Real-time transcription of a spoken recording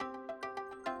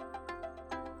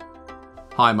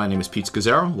Hi, my name is Pete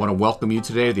Scazzaro. I want to welcome you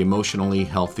today to the Emotionally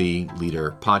Healthy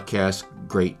Leader podcast.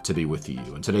 Great to be with you.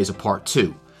 And today's a part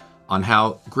 2 on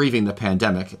how grieving the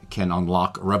pandemic can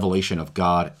unlock a revelation of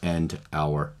God and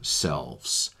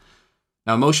ourselves.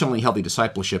 Now, emotionally healthy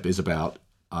discipleship is about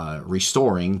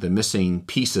restoring the missing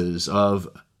pieces of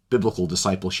biblical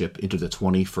discipleship into the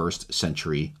 21st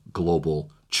century global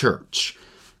church.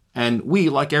 And we,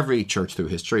 like every church through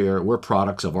history, we're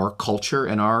products of our culture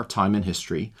and our time in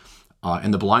history.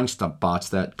 And the blind spots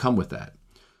that come with that.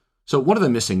 So one of the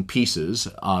missing pieces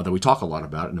that we talk a lot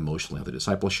about in emotionally healthy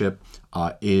discipleship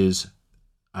is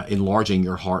enlarging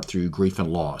your heart through grief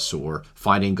and loss, or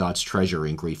finding God's treasure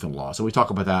in grief and loss. And we talk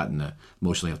about that in the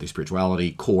Emotionally Healthy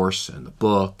Spirituality course and the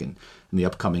book and in the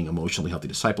upcoming Emotionally Healthy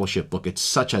Discipleship book. It's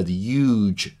such a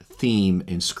huge theme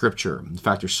in Scripture. In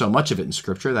fact, there's so much of it in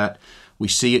Scripture that we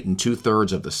see it in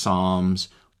 2/3 of the Psalms,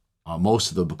 most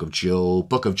of the book of Job,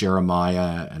 book of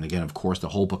Jeremiah, and again, of course, the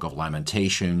whole book of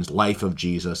Lamentations, life of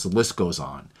Jesus, the list goes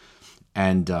on.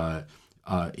 And,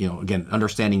 again,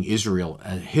 understanding Israel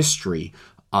history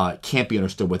can't be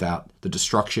understood without the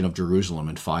destruction of Jerusalem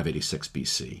in 586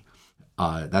 BC.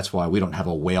 That's why we don't have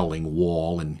a wailing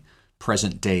wall in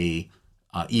present-day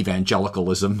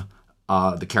evangelicalism,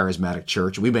 the charismatic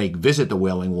church. We may visit the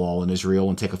wailing wall in Israel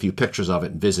and take a few pictures of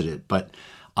it and visit it, but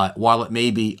while it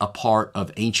may be a part of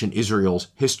ancient Israel's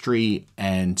history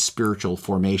and spiritual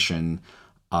formation,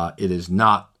 it is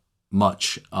not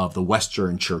much of the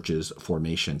Western church's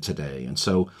formation today. And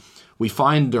so we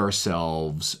find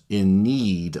ourselves in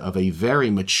need of a very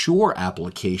mature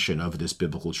application of this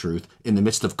biblical truth in the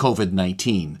midst of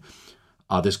COVID-19,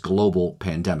 this global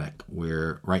pandemic,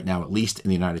 where right now, at least in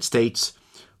the United States,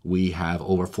 we have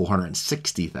over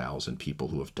 460,000 people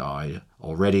who have died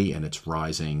already, and it's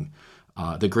rising.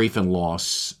 The grief and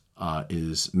loss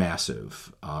is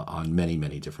massive on many,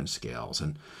 many different scales.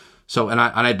 And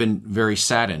I've been very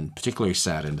saddened, particularly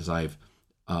saddened, as I've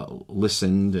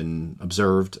listened and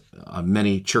observed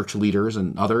many church leaders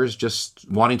and others just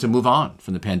wanting to move on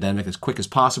from the pandemic as quick as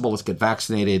possible. Let's get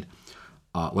vaccinated.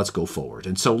 Let's go forward.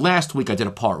 And so last week I did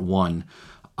a part 1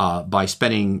 by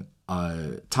spending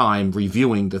time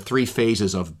reviewing the 3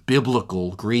 phases of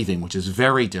biblical grieving, which is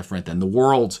very different than the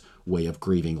world's way of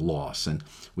grieving loss. And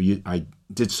I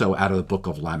did so out of the book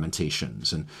of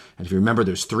Lamentations. And if you remember,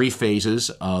 there's 3 phases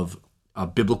of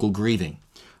biblical grieving.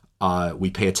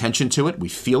 We pay attention to it, we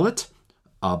feel it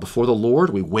before the Lord,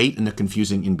 we wait in the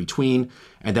confusing in between,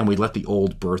 and then we let the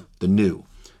old birth the new.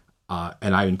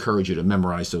 And I encourage you to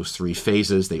memorize those 3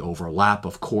 phases. They overlap,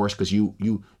 of course, because you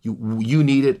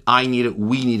need it, I need it,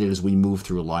 we need it as we move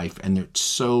through life. And they're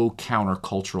so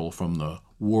countercultural from the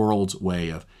world's way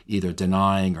of either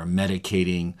denying or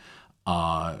medicating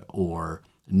or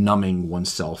numbing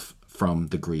oneself from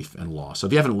the grief and loss. So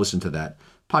if you haven't listened to that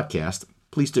podcast,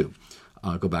 please do.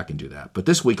 Go back and do that. But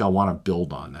this week, I want to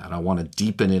build on that. I want to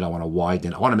deepen it. I want to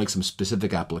widen it. I want to make some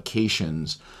specific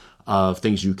applications of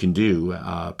things you can do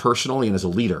personally and as a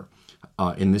leader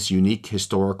in this unique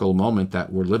historical moment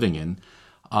that we're living in.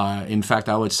 In fact,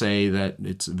 I would say that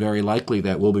it's very likely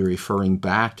that we'll be referring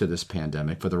back to this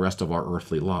pandemic for the rest of our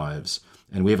earthly lives.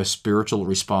 And we have a spiritual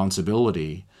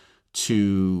responsibility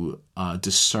to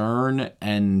discern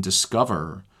and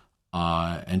discover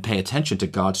and pay attention to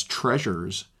God's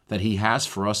treasures that he has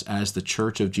for us as the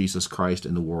Church of Jesus Christ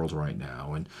in the world right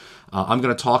now. And I'm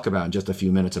going to talk about in just a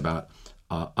few minutes about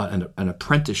an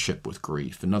apprenticeship with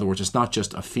grief. In other words, it's not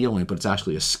just a feeling, but it's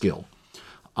actually a skill.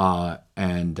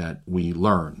 And that we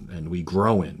learn and we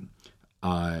grow in.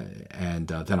 And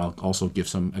then I'll also give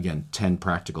 10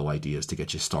 practical ideas to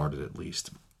get you started at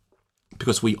least.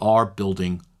 Because we are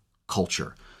building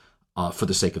culture for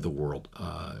the sake of the world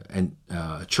and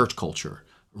church culture,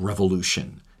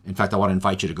 revolution. In fact, I want to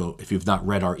invite you to go, if you've not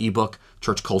read our ebook,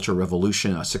 Church Culture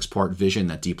Revolution, a 6-part vision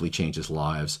that deeply changes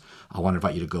lives. I want to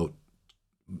invite you to go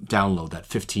download that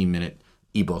 15-minute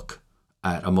ebook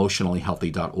at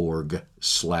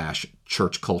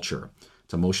emotionallyhealthy.org/churchculture.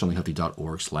 It's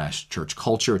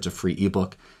emotionallyhealthy.org/churchculture. It's a free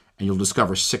ebook, and you'll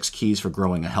discover 6 keys for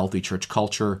growing a healthy church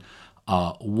culture.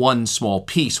 One small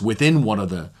piece within one of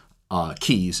the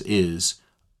keys is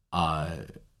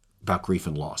about grief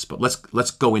and loss. But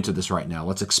let's go into this right now.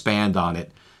 Let's expand on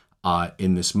it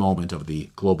in this moment of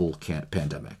the global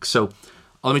pandemic. So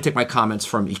let me take my comments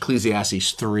from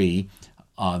Ecclesiastes 3,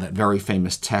 that very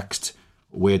famous text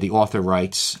where the author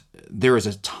writes, "There is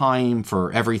a time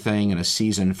for everything and a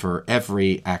season for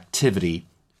every activity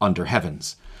under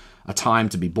heavens, a time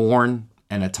to be born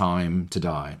and a time to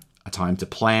die, a time to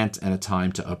plant and a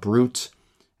time to uproot."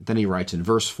 Then he writes in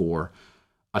verse 4,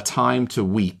 "A time to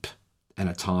weep and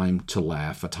a time to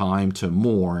laugh, a time to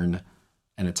mourn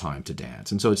and a time to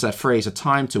dance. And so it's that phrase, a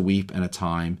time to weep and a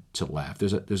time to laugh.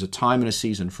 There's a time and a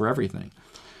season for everything.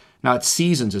 Now,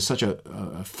 seasons is such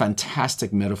a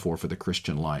fantastic metaphor for the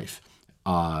Christian life.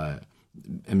 And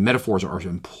metaphors are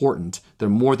important. They're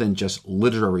more than just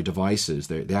literary devices.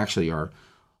 They actually are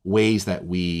ways that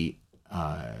we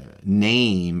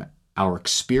name our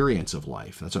experience of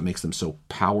life. That's what makes them so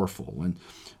powerful. And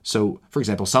so, for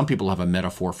example, some people have a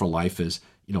metaphor for life as,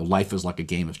 life is like a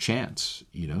game of chance.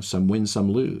 Some win,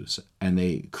 some lose. And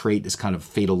they create this kind of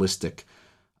fatalistic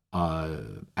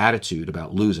attitude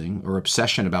about losing or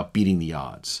obsession about beating the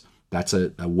odds. That's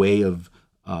a way of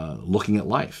looking at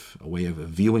life, a way of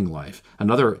viewing life.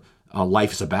 Another,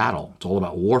 life is a battle. It's all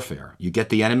about warfare. You get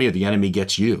the enemy or the enemy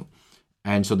gets you.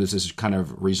 And so there's this kind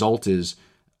of result is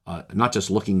not just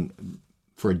looking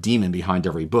for a demon behind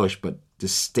every bush, but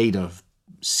this state of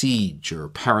siege or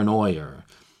paranoia.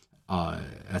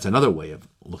 That's another way of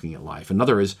looking at life.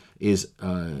 Another is this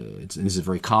is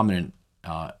very common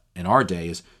in our day,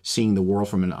 is seeing the world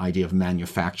from an idea of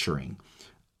manufacturing.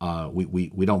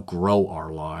 We don't grow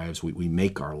our lives. We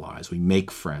make our lives. We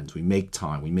make friends. We make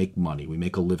time. We make money. We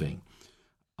make a living.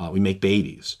 We make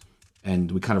babies.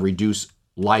 And we kind of reduce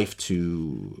life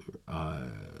to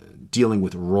dealing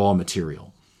with raw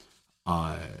material.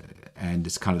 And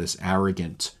it's kind of this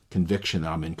arrogant conviction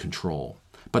that I'm in control.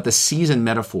 But the season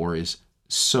metaphor is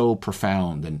so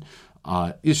profound, and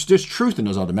there's truth in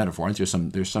those other metaphors.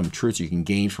 There's some truths you can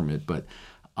gain from it, but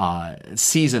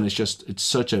season is it's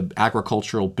such an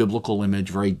agricultural biblical image,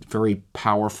 very, very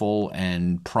powerful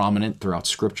and prominent throughout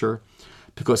Scripture,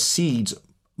 because seeds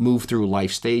move through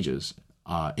life stages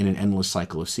in an endless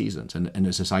cycle of seasons, and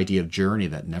there's this idea of journey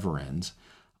that never ends.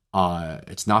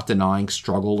 It's not denying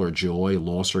struggle or joy,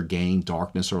 loss or gain,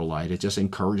 darkness or light. It just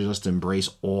encourages us to embrace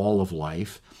all of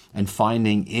life and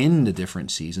finding in the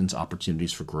different seasons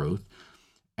opportunities for growth.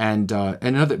 And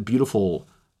another beautiful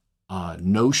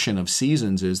notion of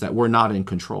seasons is that we're not in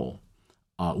control.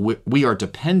 We are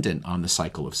dependent on the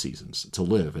cycle of seasons to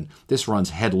live. And this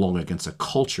runs headlong against a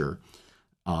culture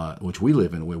which we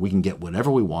live in, where we can get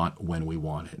whatever we want when we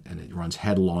want it. And it runs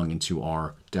headlong into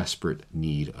our desperate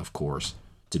need, of course,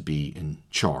 to be in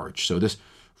charge. So this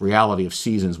reality of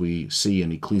seasons we see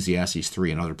in Ecclesiastes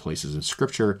 3 and other places in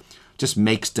Scripture just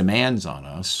makes demands on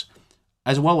us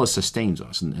as well as sustains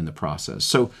us in the process.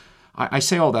 So I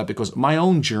say all that because my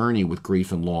own journey with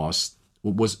grief and loss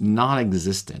was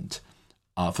non-existent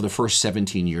for the first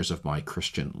 17 years of my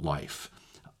Christian life.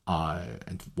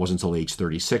 It wasn't until age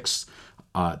 36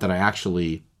 that I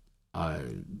actually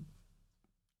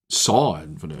saw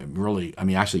and really,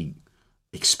 actually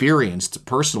experienced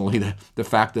personally the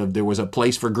fact that there was a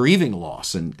place for grieving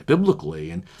loss and biblically,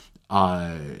 and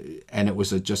it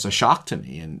was just a shock to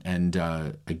me. And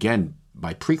again,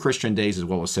 my pre-Christian days as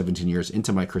well as 17 years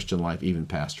into my Christian life, even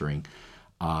pastoring,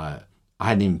 I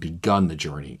hadn't even begun the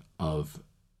journey of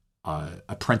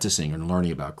apprenticing and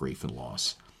learning about grief and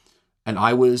loss. And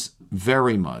I was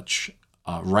very much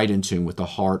right in tune with the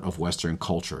heart of Western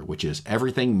culture, which is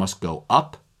everything must go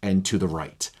up and to the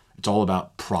right. It's all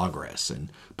about progress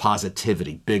and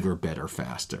positivity, bigger, better,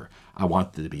 faster. I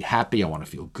want to be happy. I want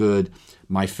to feel good.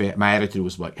 My attitude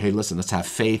was like, hey, listen, let's have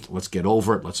faith. Let's get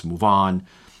over it. Let's move on.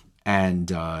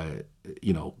 And,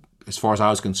 as far as I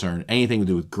was concerned, anything to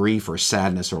do with grief or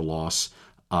sadness or loss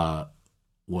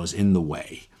was in the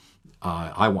way.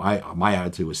 My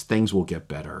attitude was things will get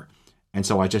better. And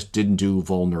so I just didn't do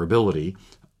vulnerability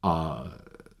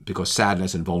because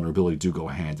sadness and vulnerability do go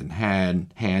hand in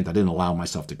hand. I didn't allow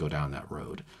myself to go down that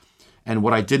road. And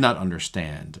what I did not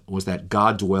understand was that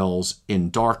God dwells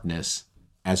in darkness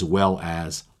as well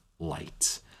as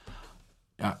light.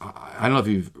 I don't know if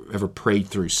you've ever prayed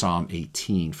through Psalm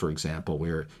 18, for example,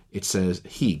 where it says,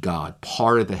 He, God,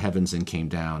 parted the heavens and came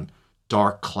down.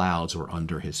 Dark clouds were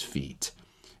under his feet.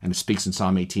 And it speaks in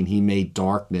Psalm 18, he made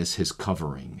darkness his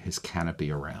covering, his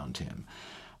canopy around him.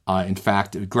 In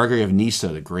fact, Gregory of Nyssa,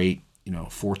 the great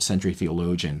 4th century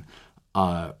theologian,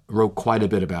 wrote quite a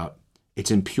bit about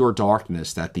it's in pure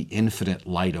darkness that the infinite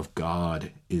light of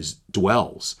God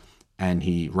dwells. And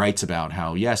he writes about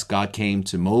how, yes, God came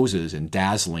to Moses in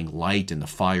dazzling light in the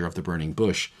fire of the burning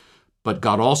bush, but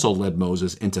God also led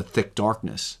Moses into thick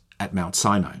darkness at Mount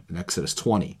Sinai in Exodus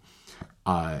 20.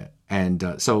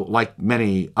 So like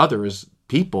many others,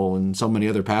 people and so many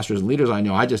other pastors and leaders I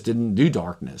know, I just didn't do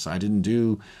darkness. I didn't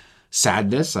do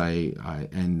sadness.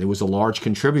 And it was a large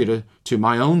contributor to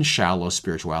my own shallow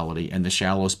spirituality and the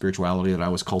shallow spirituality that I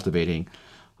was cultivating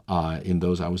in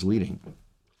those I was leading.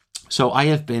 So I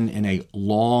have been in a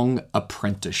long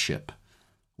apprenticeship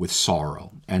with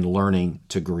sorrow and learning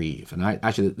to grieve. And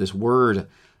this word,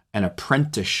 an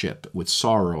apprenticeship with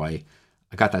sorrow,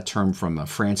 I got that term from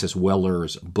Francis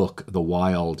Weller's book, The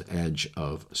Wild Edge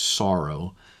of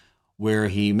Sorrow, where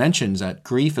he mentions that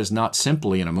grief is not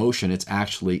simply an emotion, it's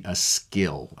actually a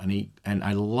skill. And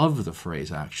I love the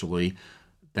phrase, actually,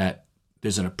 that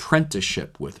there's an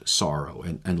apprenticeship with sorrow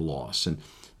and loss. And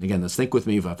again, let's think with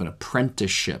me of an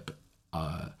apprenticeship,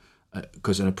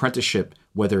 because an apprenticeship,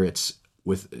 whether it's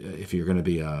if you're going to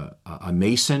be a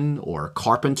mason or a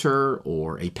carpenter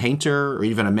or a painter or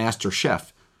even a master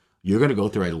chef, you're going to go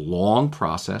through a long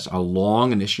process, a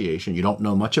long initiation. You don't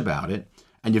know much about it,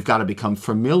 and you've got to become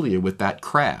familiar with that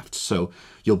craft. So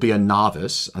you'll be a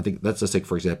novice. I think let's take,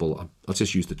 for example, let's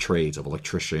just use the trades of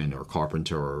electrician or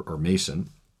carpenter or mason.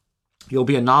 You'll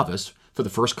be a novice for the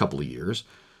first couple of years,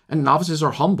 and novices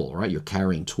are humble, right? You're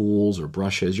carrying tools or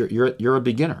brushes. You're a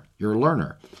beginner. You're a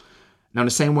learner. Now, in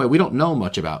the same way, we don't know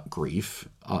much about grief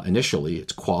initially,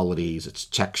 its qualities, its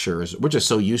textures. We're just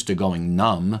so used to going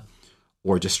numb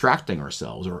or distracting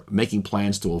ourselves or making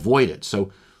plans to avoid it.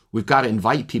 So we've got to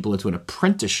invite people into an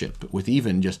apprenticeship with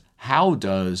even just how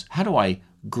do I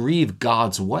grieve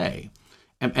God's way?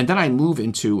 And then I move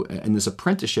into, in this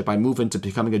apprenticeship, I move into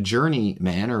becoming a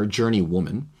journeyman or a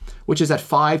journeywoman, which is that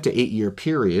 5 to 8 year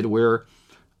period where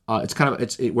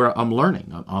where I'm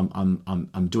learning.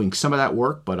 I'm doing some of that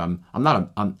work, but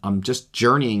I'm just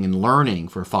journeying and learning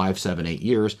for 5, 7, 8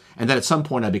 years, and then at some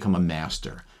point I become a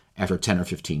master after 10 or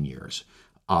 15 years.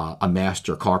 A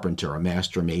master carpenter, a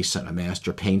master mason, a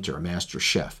master painter, a master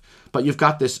chef. But you've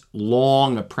got this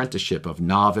long apprenticeship of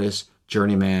novice,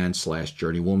 journeyman /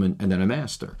 journeywoman, and then a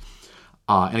master.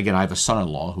 And again, I have a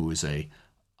son-in-law who is a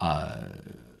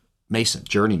mason,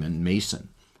 journeyman mason.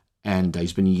 And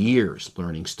he's been years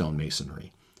learning stonemasonry,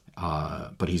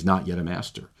 but he's not yet a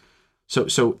master.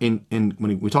 So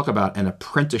when we talk about an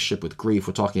apprenticeship with grief,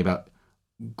 we're talking about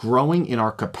growing in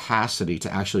our capacity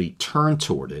to actually turn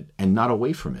toward it and not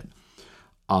away from it.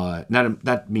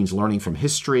 That means learning from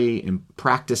history and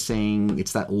practicing.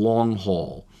 It's that long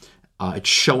haul. It's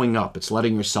showing up. It's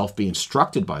letting yourself be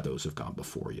instructed by those who've gone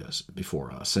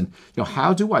before us. And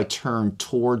how do I turn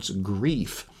towards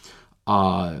grief?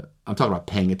 I'm talking about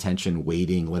paying attention,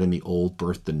 waiting, letting the old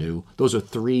birth the new. Those are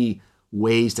 3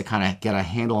 ways to kind of get a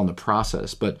handle on the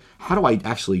process. But how do I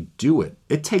actually do it?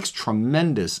 It takes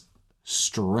tremendous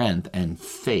strength and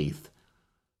faith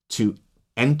to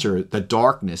enter the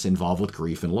darkness involved with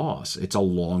grief and loss. It's a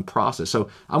long process. So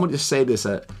I'm going to just say this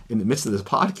in the midst of this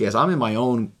podcast. I'm in my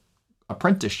own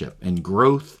apprenticeship and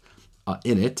growth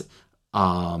in it.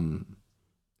 And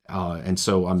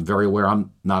so I'm very aware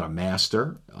I'm not a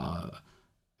master.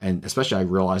 And especially I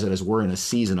realize that as we're in a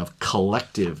season of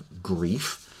collective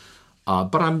grief,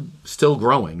 but I'm still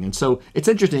growing. And so it's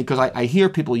interesting because I hear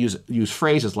people use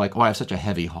phrases like, oh, I have such a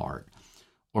heavy heart,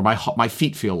 or my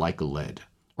feet feel like lead,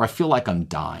 or I feel like I'm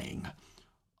dying,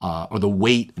 or the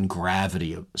weight and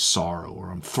gravity of sorrow, or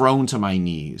I'm thrown to my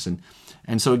knees.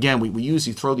 And so again, we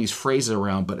usually throw these phrases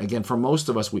around, but again, for most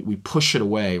of us, we push it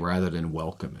away rather than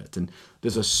welcome it. And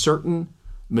there's a certain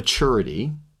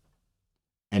maturity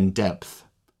and depth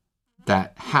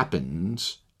that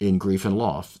happens in grief and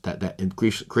loss, that in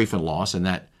grief and loss, and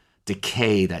that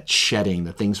decay, that shedding,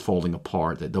 the things falling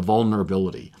apart, the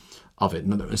vulnerability of it.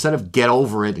 Instead of get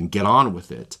over it and get on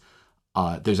with it,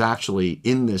 there's actually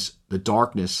in this, the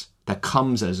darkness that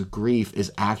comes as grief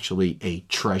is actually a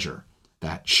treasure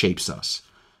that shapes us.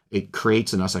 It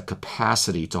creates in us a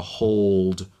capacity to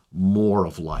hold more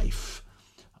of life.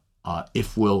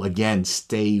 If we'll, again,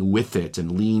 stay with it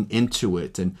and lean into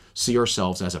it and see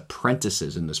ourselves as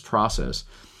apprentices in this process,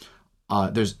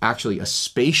 there's actually a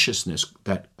spaciousness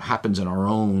that happens in our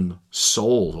own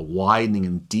soul, a widening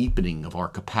and deepening of our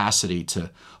capacity to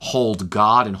hold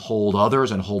God and hold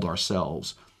others and hold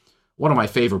ourselves. One of my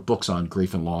favorite books on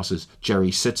grief and loss is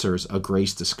Jerry Sitzer's A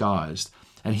Grace Disguised.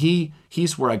 And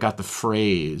he's where I got the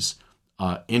phrase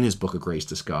in his book, A Grace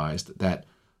Disguised, that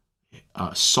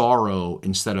sorrow,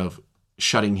 instead of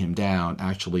shutting him down,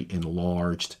 actually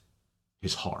enlarged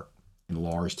his heart,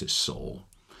 enlarged his soul.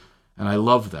 And I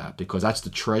love that because that's the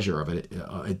treasure of it.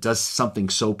 It does something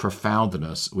so profound in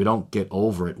us. We don't get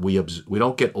over it. We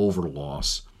don't get over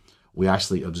loss. We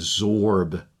actually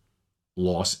absorb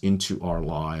loss into our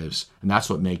lives. And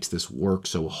that's what makes this work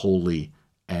so holy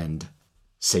and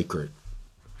sacred.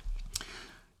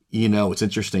 It's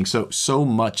interesting. So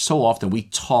often we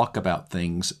talk about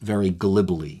things very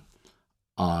glibly,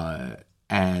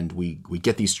 and we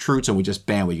get these truths and we just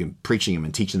we can preaching them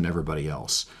and teaching them to everybody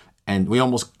else, and we're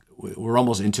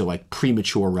almost into like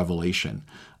premature revelation,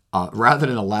 rather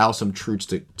than allow some truths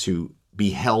to be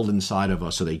held inside of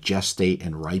us so they gestate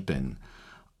and ripen.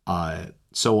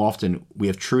 So often we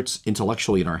have truths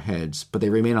intellectually in our heads, but they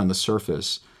remain on the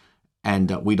surface. and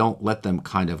we don't let them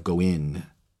kind of go in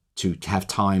to have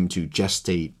time to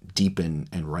gestate, deepen,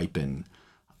 and ripen.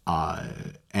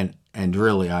 And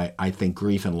really, I think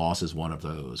grief and loss is one of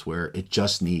those where it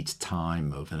just needs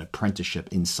time of an apprenticeship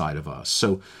inside of us.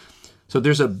 So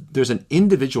there's an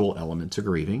individual element to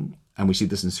grieving, and we see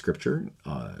this in Scripture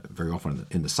very often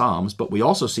in the Psalms, but we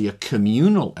also see a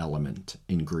communal element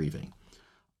in grieving.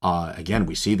 Again,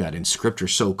 we see that in Scripture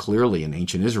so clearly in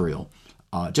ancient Israel.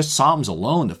 Just Psalms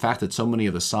alone, the fact that so many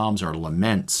of the Psalms are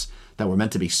laments that were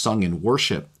meant to be sung in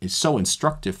worship is so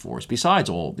instructive for us, besides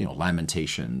all,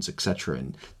 lamentations, etc.,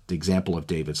 and the example of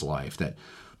David's life.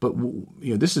 But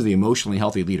this is the Emotionally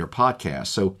Healthy Leader podcast,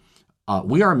 so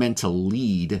we are meant to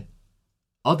lead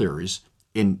others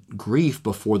in grief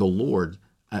before the Lord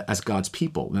as God's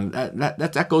people. And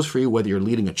that goes for you whether you're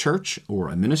leading a church or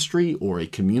a ministry or a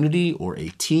community or a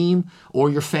team or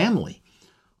your family,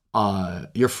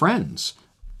 your friends,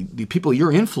 the people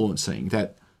you're influencing.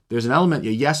 That there's an element,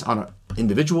 yes, on an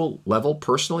individual level,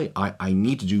 personally, I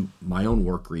need to do my own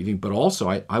work grieving, but also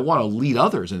I want to lead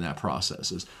others in that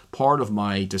process as part of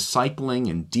my discipling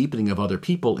and deepening of other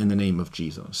people in the name of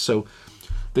Jesus. So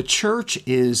the church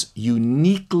is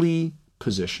uniquely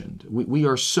positioned. We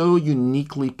are so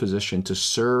uniquely positioned to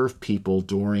serve people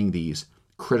during these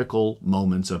critical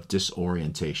moments of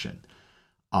disorientation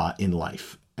in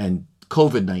life. And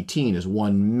COVID-19 is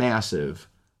one massive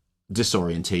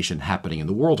disorientation happening in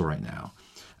the world right now.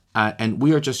 And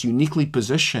we are just uniquely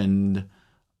positioned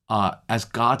as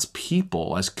God's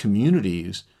people, as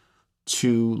communities,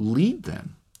 to lead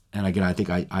them. And again, I think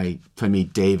for me,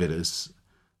 David is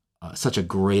such a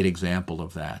great example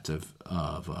of that, of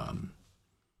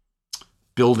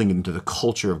building into the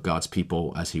culture of God's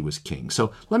people as he was king.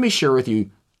 So let me share with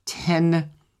you 10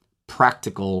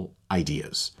 practical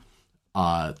ideas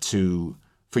for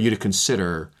you to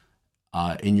consider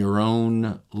in your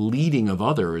own leading of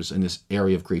others in this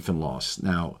area of grief and loss.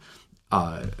 Now,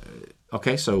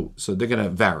 okay, so they're going to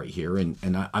vary here, and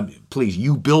please,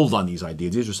 you build on these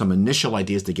ideas. These are some initial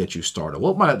ideas to get you started.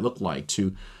 What might it look like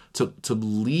to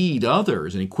lead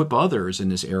others and equip others in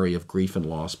this area of grief and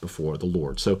loss before the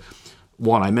Lord? So,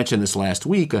 one, I mentioned this last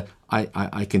week.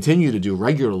 I continue to do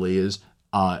regularly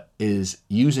is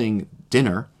using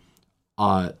dinner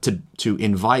to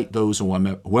invite those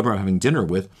whoever I'm having dinner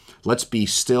with. Let's be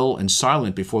still and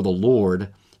silent before the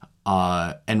Lord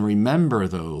and remember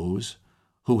those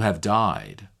who have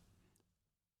died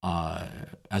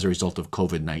as a result of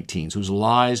COVID-19, whose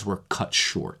lives were cut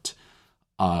short,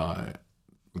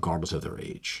 regardless of their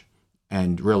age.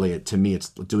 And really, to me, it's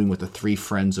doing what the three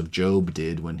friends of Job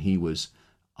did when he was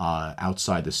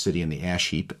outside the city in the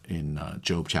ash heap in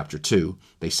Job chapter 2.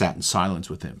 They sat in silence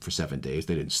with him for 7 days.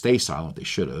 They didn't stay silent. They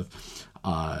should have.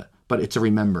 But it's a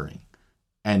remembering.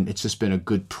 And it's just been a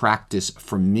good practice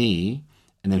for me,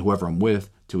 and then whoever I'm with,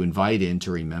 to invite in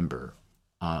to remember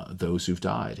those who've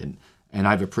died. And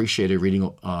I've appreciated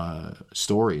reading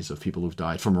stories of people who've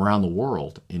died from around the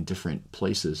world in different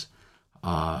places,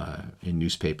 in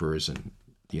newspapers and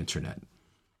the internet.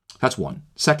 That's one.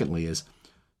 Secondly is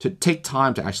to take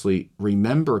time to actually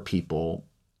remember people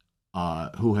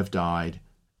who have died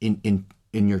in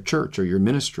your church or your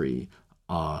ministry,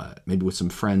 maybe with some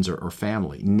friends or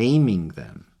family, naming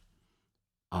them.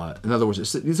 In other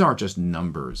words, these aren't just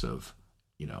numbers of,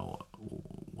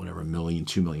 whatever, 1 million,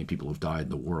 2 million people who've died in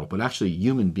the world, but actually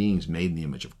human beings made in the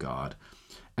image of God.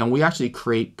 And we actually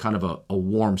create kind of a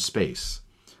warm space.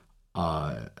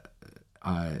 And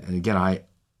again,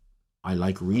 I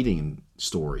like reading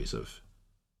stories of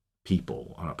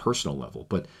people on a personal level,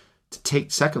 but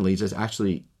secondly, just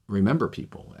actually remember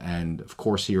people. And of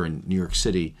course, here in New York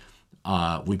City,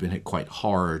 we've been hit quite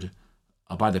hard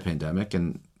by the pandemic,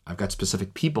 and I've got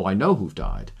specific people I know who've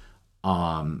died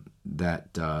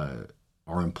that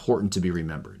are important to be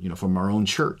remembered, from our own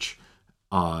church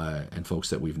and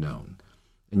folks that we've known.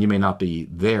 And you may not be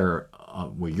there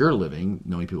where you're living,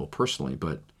 knowing people personally,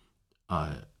 but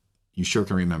you sure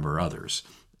can remember others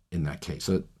in that case.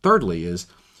 So thirdly is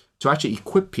to actually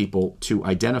equip people to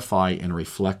identify and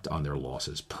reflect on their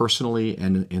losses personally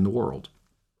and in the world.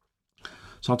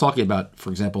 So I'm talking about,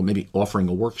 for example, maybe offering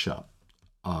a workshop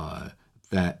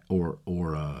or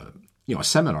a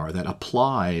seminar that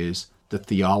applies the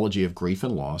theology of grief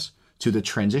and loss to the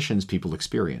transitions people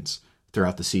experience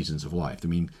throughout the seasons of life. I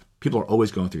mean, people are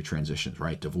always going through transitions,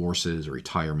 right? Divorces, a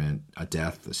retirement, a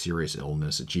death, a serious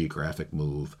illness, a geographic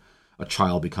move, a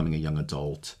child becoming a young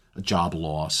adult, a job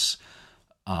loss,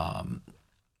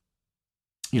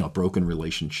 broken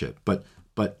relationship. But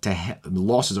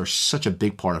losses are such a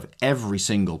big part of every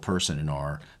single person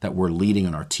that we're leading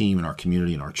in our team, in our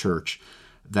community, in our church,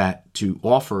 that to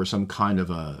offer some kind of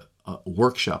a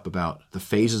workshop about the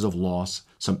phases of loss,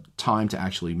 some time to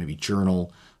actually maybe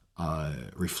journal,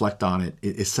 reflect on it,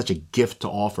 is such a gift to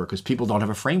offer because people don't have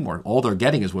a framework. All they're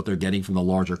getting is what they're getting from the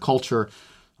larger culture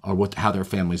or how their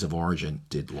families of origin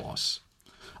did loss.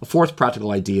 A fourth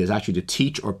practical idea is actually to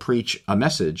teach or preach a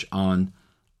message on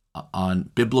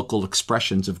biblical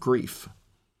expressions of grief.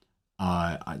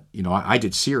 I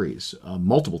did series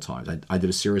multiple times. I did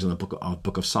a series on the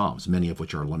book of Psalms, many of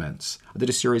which are laments. I did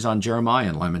a series on Jeremiah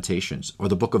and Lamentations, or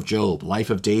the book of Job, Life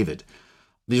of David.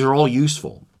 These are all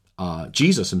useful.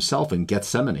 Jesus himself in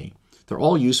Gethsemane, they're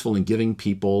all useful in giving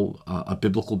people a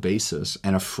biblical basis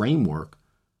and a framework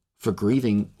for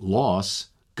grieving loss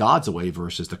God's way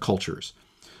versus the culture's.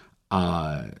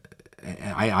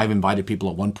 I've invited people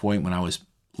at one point when I was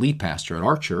lead pastor at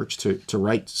our church to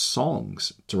write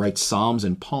songs, to write psalms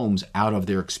and poems out of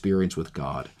their experience with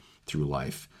God through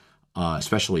life,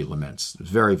 especially laments. It's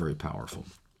very, very powerful.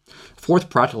 Fourth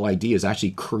practical idea is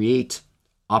actually create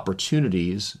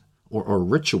opportunities or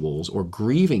rituals or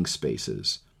grieving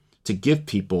spaces to give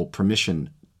people permission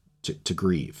to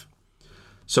grieve.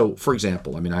 So, for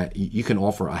example, you can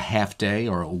offer a half-day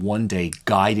or a one-day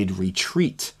guided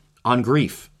retreat on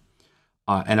grief.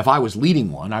 And if I was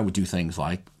leading one, I would do things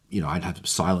like, I'd have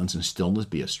silence and stillness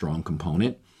be a strong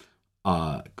component,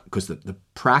 because the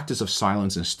practice of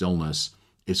silence and stillness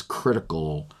is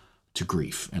critical to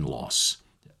grief and loss.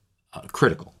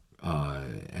 Critical,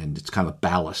 and it's kind of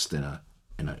ballast in a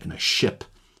ship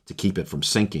to keep it from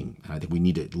sinking. And I think we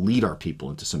need to lead our people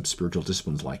into some spiritual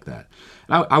disciplines like that.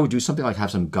 And I would do something like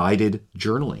have some guided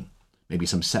journaling, maybe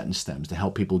some sentence stems to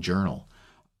help people journal.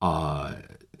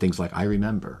 Things like I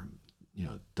remember,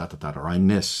 or I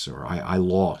miss, or I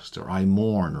lost, or I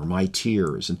mourn, or my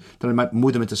tears. And then I might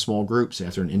move them into small groups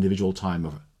after an individual time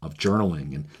of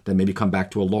journaling, and then maybe come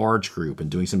back to a large group and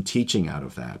doing some teaching out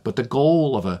of that. But the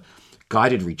goal of a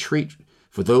guided retreat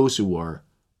for those who are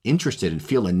interested and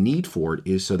feel a need for it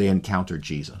is so they encounter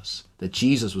Jesus, that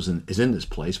Jesus is in this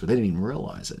place, but they didn't even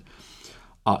realize it.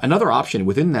 Another option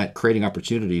within that, creating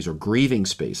opportunities or grieving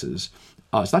spaces,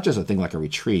 it's not just a thing like a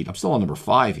retreat. I'm still on number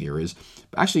 5 here. Is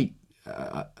actually,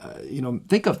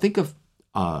 think of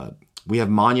we have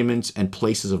monuments and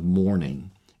places of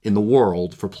mourning in the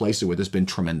world for places where there's been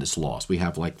tremendous loss. We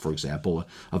have, like, for example,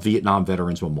 a Vietnam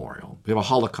Veterans Memorial. We have a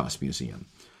Holocaust Museum.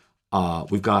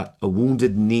 We've got a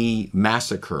Wounded Knee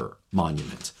Massacre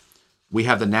Monument. We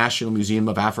have the National Museum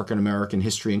of African American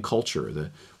History and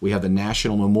Culture. We have the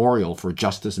National Memorial for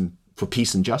Justice and for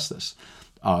Peace and Justice,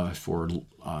 for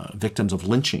victims of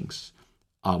lynchings.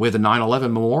 We have the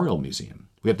 9/11 Memorial Museum.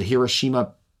 We have the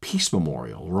Hiroshima Peace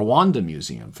Memorial, Rwanda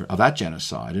Museum of that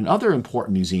genocide, and other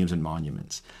important museums and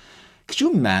monuments. Could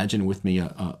you imagine with me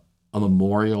a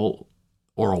memorial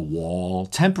or a wall,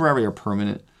 temporary or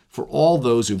permanent, for all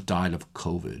those who've died of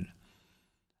COVID?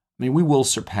 We will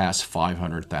surpass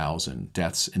 500,000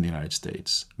 deaths in the United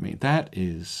States. That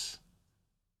is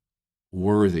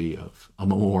worthy of a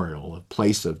memorial, a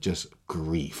place of just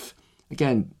grief.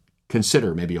 Again,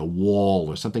 consider maybe a wall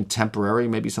or something temporary,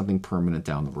 maybe something permanent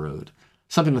down the road.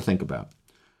 Something to think about.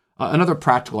 Another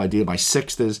practical idea, my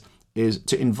 6th, is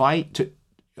to invite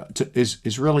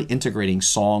is really integrating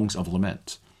songs of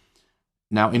lament.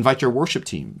 Now, invite your worship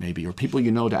team, maybe, or people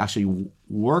to actually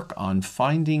work on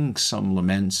finding some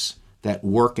laments that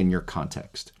work in your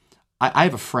context. I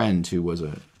have a friend who was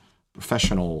a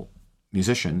professional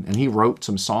musician, and he wrote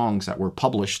some songs that were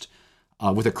published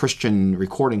with a Christian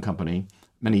recording company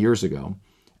many years ago,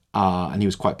 and he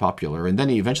was quite popular. And then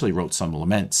he eventually wrote some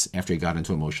laments after he got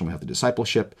into emotional health and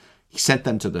discipleship. He sent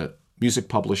them to the music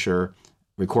publisher,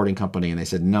 recording company, and they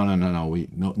said, no,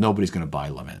 nobody's going to buy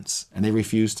laments. And they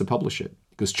refused to publish it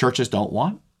because churches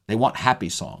they want happy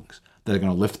songs that are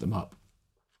going to lift them up.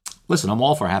 Listen, I'm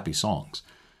all for happy songs.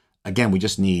 Again, we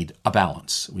just need a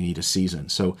balance. We need a season.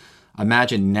 So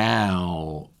imagine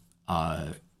now,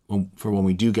 when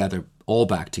we do gather all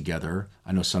back together,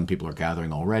 I know some people are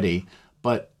gathering already,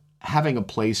 but having a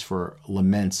place for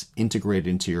laments integrated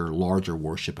into your larger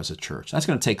worship as a church. That's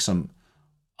going to take some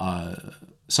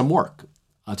work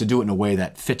to do it in a way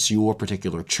that fits your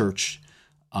particular church,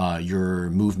 your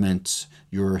movement,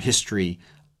 your history,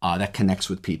 that connects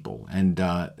with people. And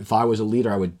if I was a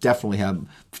leader, I would definitely have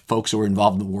folks who are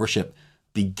involved in worship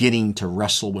beginning to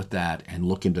wrestle with that and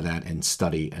look into that and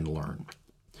study and learn.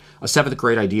 A 7th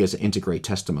great idea is to integrate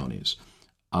testimonies.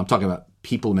 I'm talking about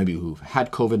people maybe who've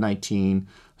had COVID-19,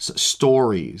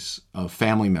 stories of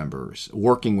family members,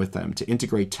 working with them to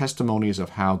integrate testimonies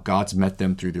of how God's met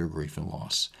them through their grief and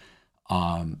loss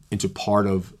into part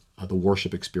of the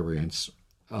worship experience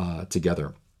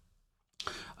together.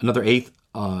 Another 8th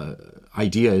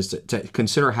idea is to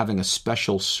consider having a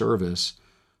special service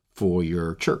for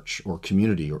your church or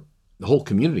community or the whole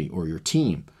community or your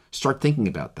team. Start thinking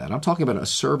about that. I'm talking about a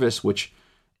service which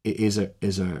is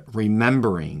a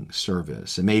remembering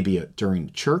service. It may be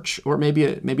during church, or maybe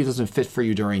it doesn't fit for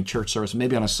you during church service,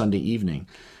 maybe on a Sunday evening.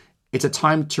 It's a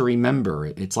time to remember.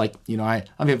 It's like,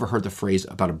 have you ever heard the phrase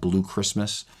about a blue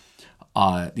Christmas?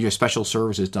 Your special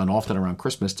service is done often around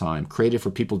Christmas time, created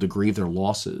for people to grieve their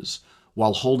losses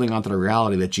while holding on to the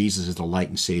reality that Jesus is the light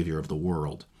and Savior of the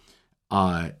world.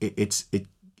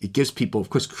 It gives people,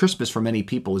 because Christmas for many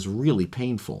people is really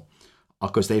painful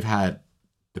because they've had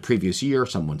the previous year,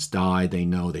 someone's died, they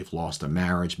know they've lost a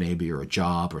marriage maybe, or a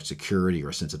job, or security, or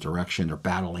a sense of direction, they're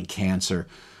battling cancer,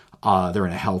 they're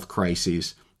in a health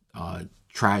crisis,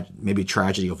 maybe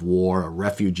tragedy of war, or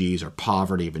refugees, or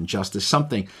poverty, of injustice,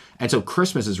 something. And so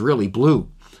Christmas is really blue.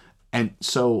 And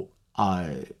so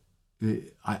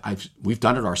we've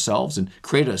done it ourselves and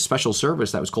created a special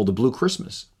service that was called the Blue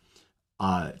Christmas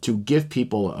to give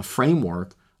people a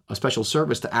framework, a special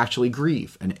service to actually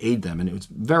grieve and aid them. And it was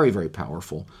very, very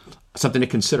powerful. Something to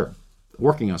consider,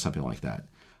 working on something like that.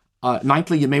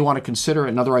 Ninthly, you may want to consider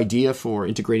another idea for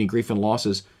integrating grief and loss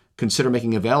is consider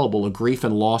making available a grief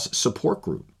and loss support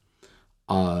group.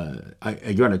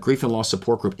 Again, a grief and loss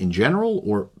support group in general,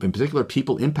 or in particular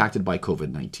people impacted by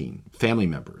COVID-19, family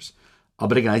members.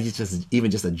 But again,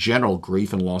 even just a general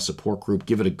grief and loss support group,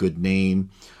 give it a good name.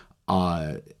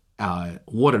 What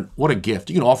a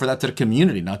gift. You can offer that to the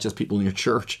community, not just people in your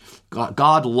church.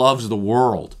 God loves the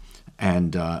world.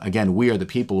 And again, we are the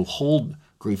people who hold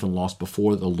grief and loss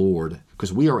before the Lord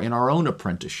because we are in our own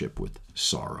apprenticeship with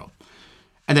sorrow.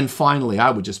 And then finally, I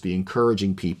would just be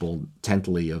encouraging people,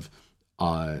 tenthly,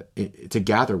 to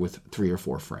gather with 3 or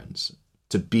 4 friends,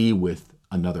 to be with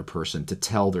another person, to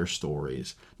tell their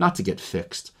stories, not to get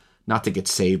fixed, not to get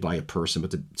saved by a person,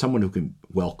 but to someone who can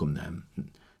welcome them,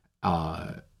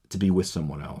 to be with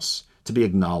someone else, to be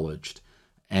acknowledged.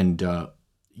 And,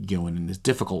 in this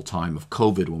difficult time of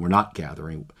COVID, when we're not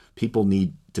gathering, people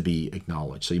need to be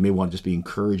acknowledged. So you may want to just be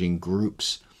encouraging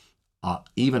groups,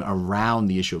 even around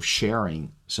the issue of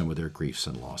sharing some of their griefs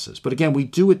and losses. But again, we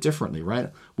do it differently,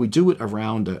 right? We do it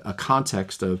around a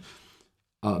context of,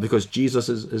 because Jesus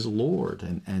is Lord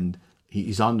and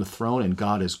he's on the throne and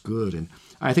God is good. And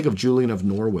I think of Julian of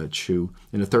Norwich, who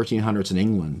in the 1300s in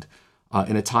England,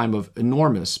 in a time of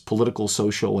enormous political,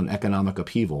 social, and economic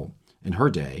upheaval in her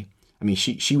day. I mean,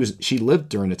 she lived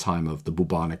during a time of the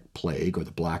bubonic plague or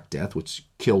the Black Death, which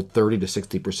killed 30 to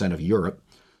 60% of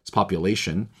Europe's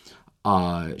population.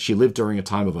 She lived during a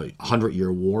time of a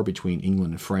 100-year war between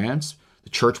England and France.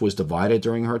 The church was divided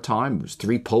during her time. There was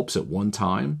 3 popes at one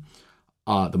time.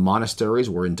 The monasteries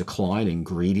were in decline and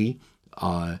greedy.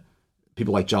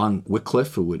 People like John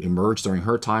Wycliffe, who would emerge during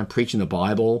her time, preaching the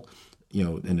Bible,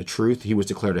 and the truth. He was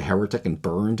declared a heretic and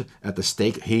burned at the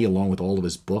stake, he along with all of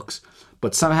his books.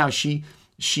 But somehow she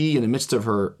in the midst of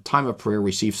her time of prayer,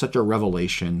 received such a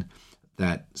revelation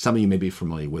that some of you may be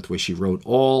familiar with, where she wrote,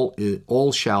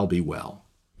 all shall be well.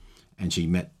 And she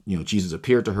met, Jesus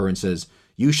appeared to her and says,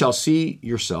 you shall see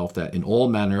yourself that in all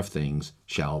manner of things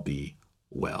shall be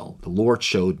well. The Lord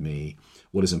showed me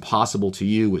what is impossible to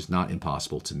you is not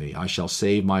impossible to me. I shall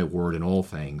save my word in all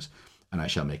things, and I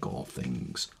shall make all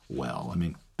things well. I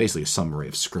mean, basically a summary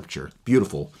of Scripture.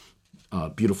 Beautiful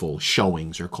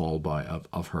showings are called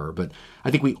of her. But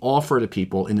I think we offer to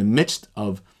people in the midst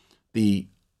of the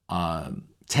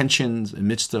tensions, in the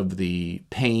midst of the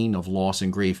pain of loss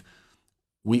and grief,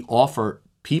 we offer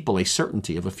people a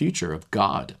certainty of a future of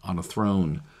God on a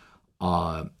throne.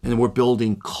 And we're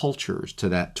building cultures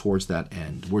towards that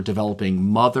end. We're developing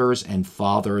mothers and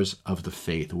fathers of the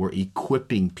faith. We're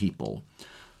equipping people.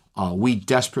 We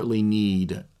desperately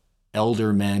need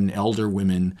elder men, elder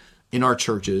women in our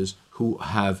churches who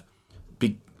are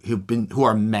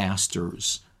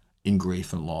masters in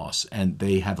grief and loss, and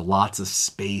they have lots of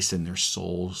space in their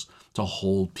souls to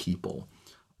hold people.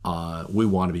 We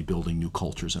want to be building new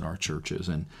cultures in our churches,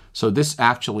 and so this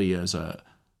actually is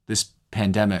this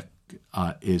pandemic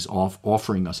is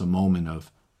offering us a moment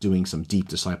of doing some deep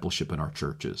discipleship in our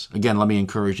churches. Again, let me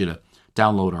encourage you to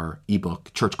download our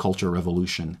ebook, Church Culture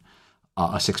Revolution,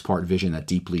 a 6-part vision that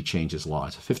deeply changes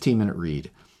lives. A 15-minute read,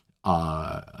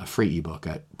 a free ebook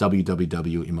at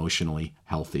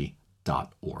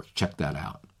www.emotionallyhealthy.org. Check that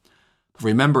out.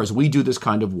 Remember, as we do this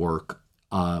kind of work,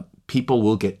 people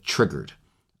will get triggered.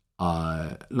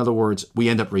 In other words, we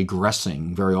end up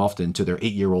regressing very often to their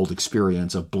 8-year-old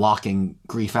experience of blocking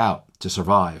grief out to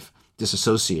survive,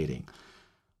 disassociating.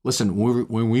 Listen,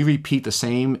 when we repeat the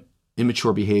same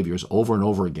immature behaviors over and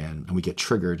over again and we get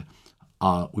triggered,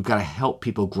 We've got to help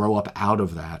people grow up out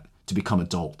of that to become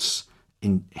adults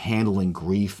in handling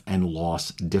grief and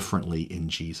loss differently in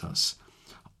Jesus.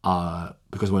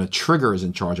 Because when a trigger is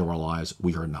in charge of our lives,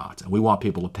 we are not. And we want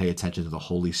people to pay attention to the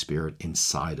Holy Spirit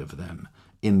inside of them,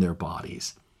 in their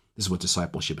bodies. This is what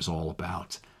discipleship is all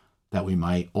about, that we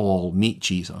might all meet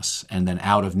Jesus, and then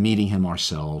out of meeting him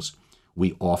ourselves,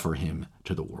 we offer him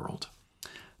to the world.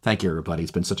 Thank you, everybody.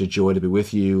 It's been such a joy to be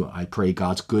with you. I pray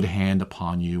God's good hand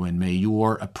upon you, and may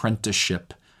your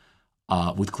apprenticeship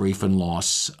with grief and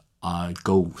loss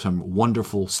go some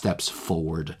wonderful steps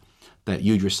forward, that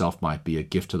you yourself might be a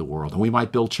gift to the world. And we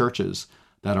might build churches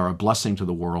that are a blessing to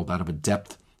the world, that have a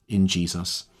depth in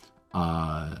Jesus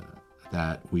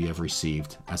that we have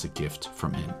received as a gift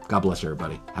from him. God bless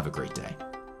everybody. Have a great day.